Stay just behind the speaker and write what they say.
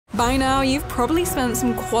By now, you've probably spent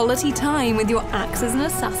some quality time with your axes in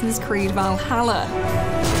Assassin's Creed Valhalla.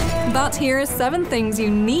 But here are 7 things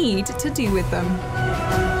you need to do with them.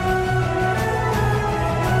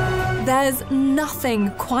 There's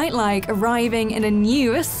nothing quite like arriving in a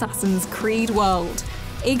new Assassin's Creed world,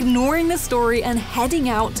 ignoring the story and heading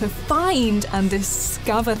out to find and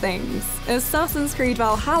discover things. Assassin's Creed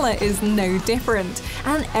Valhalla is no different,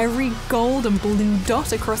 and every gold and blue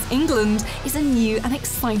dot across England is a new and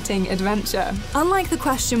exciting adventure. Unlike the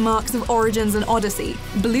question marks of Origins and Odyssey,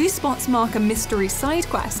 blue spots mark a mystery side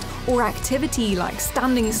quest or activity like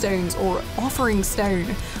Standing Stones or Offering Stone,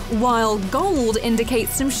 while gold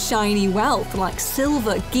indicates some shiny wealth like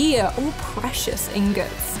silver, gear, or precious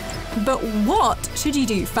ingots. But what should you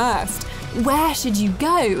do first? Where should you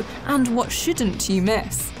go? And what shouldn't you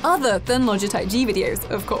miss? Other than Logitech G videos,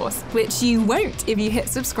 of course, which you won't if you hit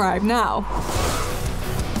subscribe now.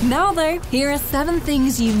 Now though, here are 7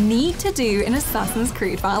 things you need to do in Assassin's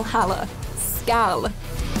Creed Valhalla. Skal.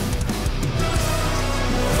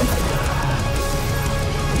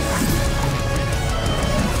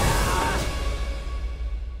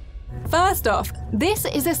 First off, this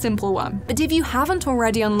is a simple one, but if you haven't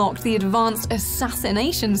already unlocked the advanced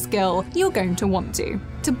assassination skill, you're going to want to.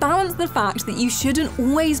 To balance the fact that you shouldn't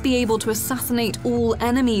always be able to assassinate all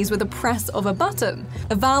enemies with a press of a button,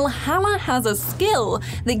 Valhalla has a skill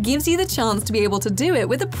that gives you the chance to be able to do it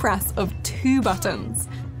with a press of 2 buttons.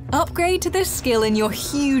 Upgrade to this skill in your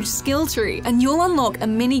huge skill tree, and you'll unlock a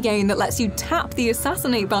minigame that lets you tap the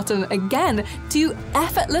assassinate button again to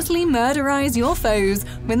effortlessly murderize your foes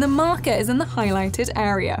when the marker is in the highlighted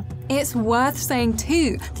area. It's worth saying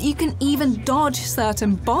too that you can even dodge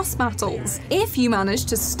certain boss battles if you manage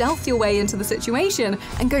to stealth your way into the situation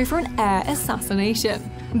and go for an air assassination.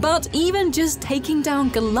 But even just taking down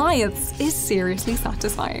Goliaths is seriously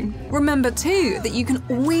satisfying. Remember too that you can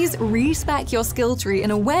always respec your skill tree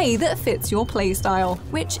in a way that fits your playstyle,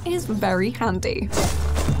 which is very handy.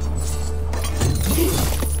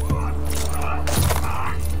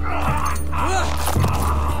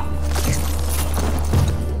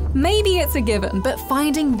 Maybe it's a given, but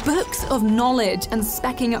finding books of knowledge and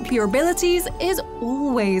speccing up your abilities is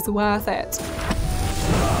always worth it.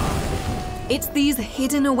 It's these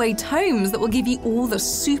hidden away tomes that will give you all the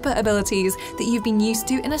super abilities that you've been used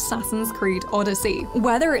to in Assassin's Creed Odyssey.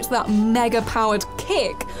 Whether it's that mega powered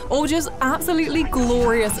kick or just absolutely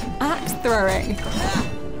glorious axe throwing.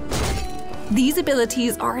 These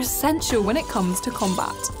abilities are essential when it comes to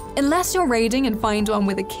combat. Unless you're raiding and find one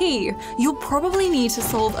with a key, you'll probably need to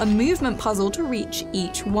solve a movement puzzle to reach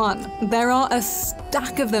each one. There are a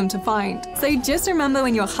stack of them to find, so just remember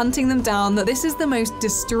when you're hunting them down that this is the most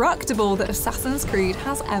destructible that Assassin's Creed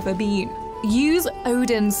has ever been. Use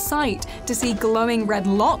Odin's sight to see glowing red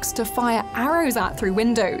locks to fire arrows at through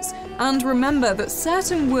windows, and remember that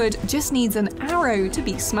certain wood just needs an arrow to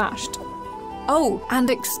be smashed. Oh, and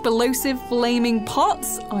explosive flaming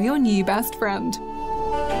pots are your new best friend.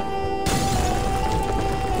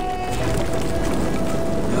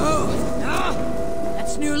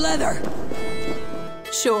 That's new leather.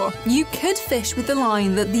 Sure, you could fish with the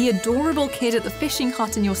line that the adorable kid at the fishing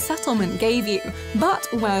hut in your settlement gave you, but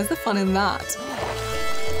where's the fun in that?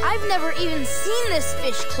 I've never even seen this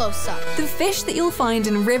fish close up. The fish that you'll find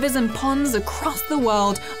in rivers and ponds across the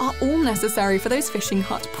world are all necessary for those fishing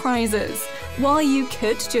hut prizes. While you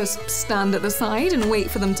could just stand at the side and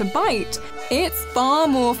wait for them to bite, it's far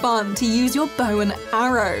more fun to use your bow and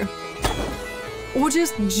arrow. Or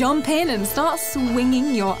just jump in and start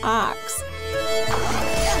swinging your axe.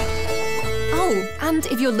 Oh, and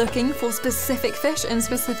if you're looking for specific fish in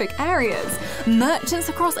specific areas, merchants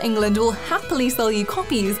across England will happily sell you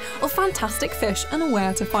copies of fantastic fish and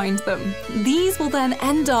where to find them. These will then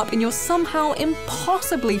end up in your somehow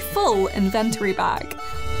impossibly full inventory bag.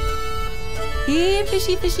 Here,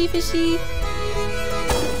 fishy, fishy, fishy.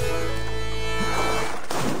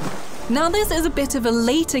 Now this is a bit of a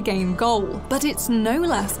later game goal, but it's no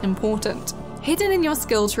less important. Hidden in your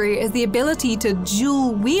skill tree is the ability to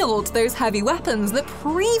dual wield those heavy weapons that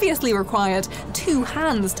previously required 2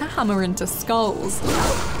 hands to hammer into skulls.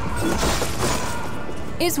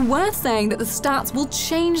 It's worth saying that the stats will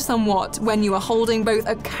change somewhat when you are holding both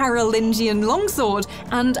a Carolingian longsword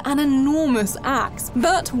and an enormous axe.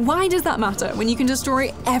 But why does that matter when you can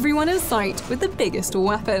destroy everyone in sight with the biggest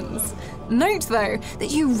weapons? Note though,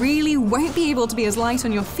 that you really won't be able to be as light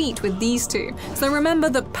on your feet with these two, so remember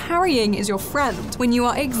that parrying is your friend when you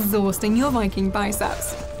are exhausting your Viking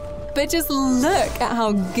biceps. But just look at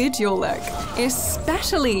how good you'll look,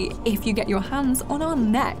 especially if you get your hands on our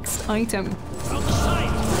next item.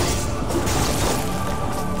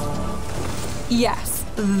 Yes,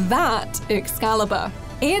 that Excalibur.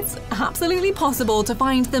 It's absolutely possible to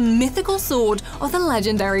find the mythical sword of the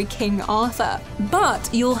legendary King Arthur,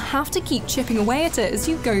 but you'll have to keep chipping away at it as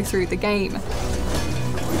you go through the game.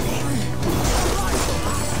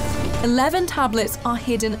 11 tablets are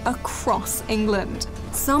hidden across England.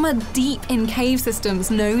 Some are deep in cave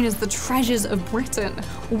systems known as the Treasures of Britain,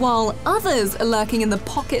 while others are lurking in the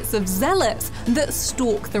pockets of zealots that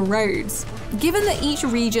stalk the roads. Given that each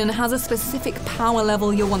region has a specific power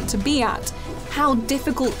level you'll want to be at, how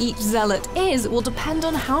difficult each zealot is will depend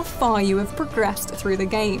on how far you have progressed through the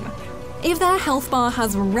game. If their health bar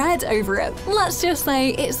has red over it, let's just say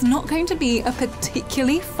it's not going to be a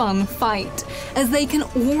particularly fun fight, as they can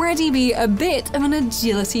already be a bit of an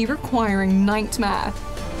agility requiring nightmare.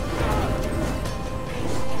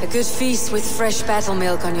 A good feast with fresh battle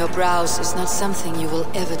milk on your brows is not something you will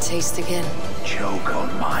ever taste again. Choke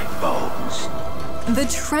on my bones. The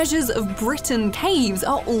Treasures of Britain caves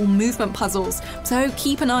are all movement puzzles, so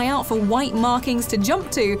keep an eye out for white markings to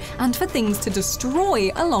jump to and for things to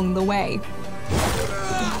destroy along the way.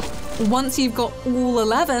 Once you've got all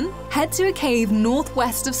 11, head to a cave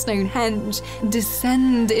northwest of Stonehenge,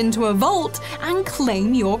 descend into a vault, and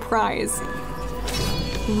claim your prize.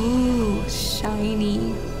 Ooh,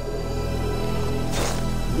 shiny.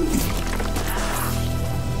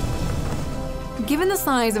 Given the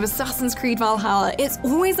size of Assassin's Creed Valhalla, it's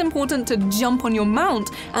always important to jump on your mount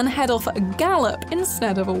and head off at a gallop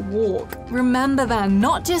instead of a walk. Remember then,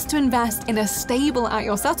 not just to invest in a stable at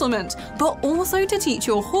your settlement, but also to teach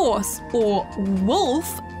your horse, or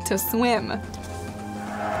wolf, to swim.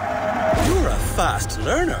 You're a fast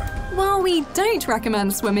learner. While we don't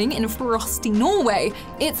recommend swimming in frosty Norway,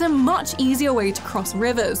 it's a much easier way to cross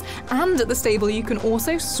rivers, and at the stable you can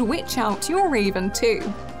also switch out your raven too.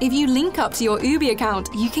 If you link up to your Ubi account,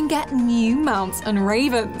 you can get new mounts and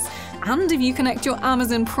ravens. And if you connect your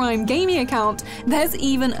Amazon Prime gaming account, there's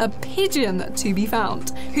even a pigeon to be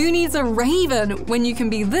found. Who needs a raven when you can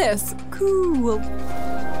be this cool?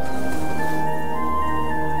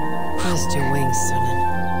 Rest your wings, Sunan.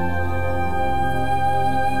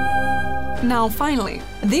 Now finally,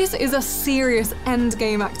 this is a serious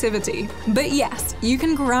endgame activity, but yes, you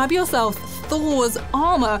can grab yourself Thor's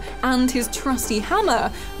armour and his trusty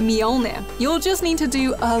hammer, Mjolnir. You'll just need to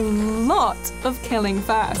do a lot of killing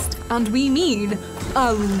first, and we mean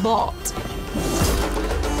a lot.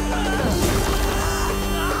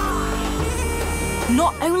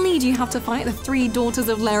 Not only do you have to fight the 3 daughters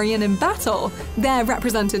of Lérien in battle, they're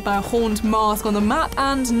represented by a horned mask on the map,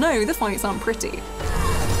 and no, the fights aren't pretty.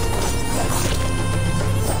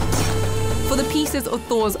 For the pieces of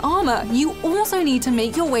Thor's armour, you also need to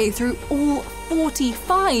make your way through all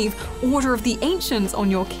 45 Order of the Ancients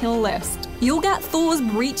on your kill list. You'll get Thor's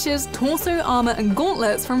breeches, torso armour and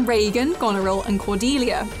gauntlets from Regan, Goneril and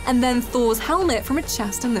Cordelia, and then Thor's helmet from a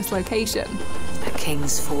chest in this location. A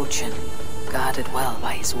king's fortune, guarded well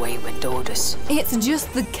by his wayward daughters. It's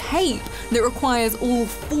just the cape that requires all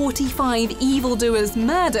 45 evildoers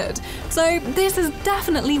murdered, so this is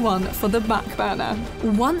definitely one for the back burner.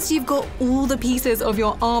 Once you've got all the pieces of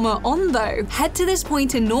your armour on though, head to this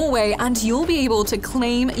point in Norway and you'll be able to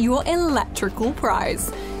claim your electrical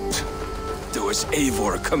prize. Do as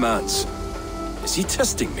Eivor commands. Is he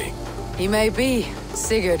testing me? He may be.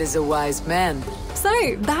 Sigurd is a wise man.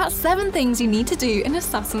 So, that's 7 things you need to do in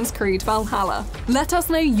Assassin's Creed Valhalla. Let us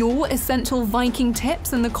know your essential Viking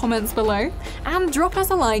tips in the comments below, and drop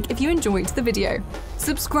us a like if you enjoyed the video.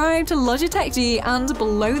 Subscribe to Logitech G and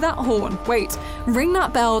blow that horn. Wait, ring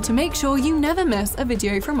that bell to make sure you never miss a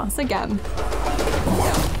video from us again.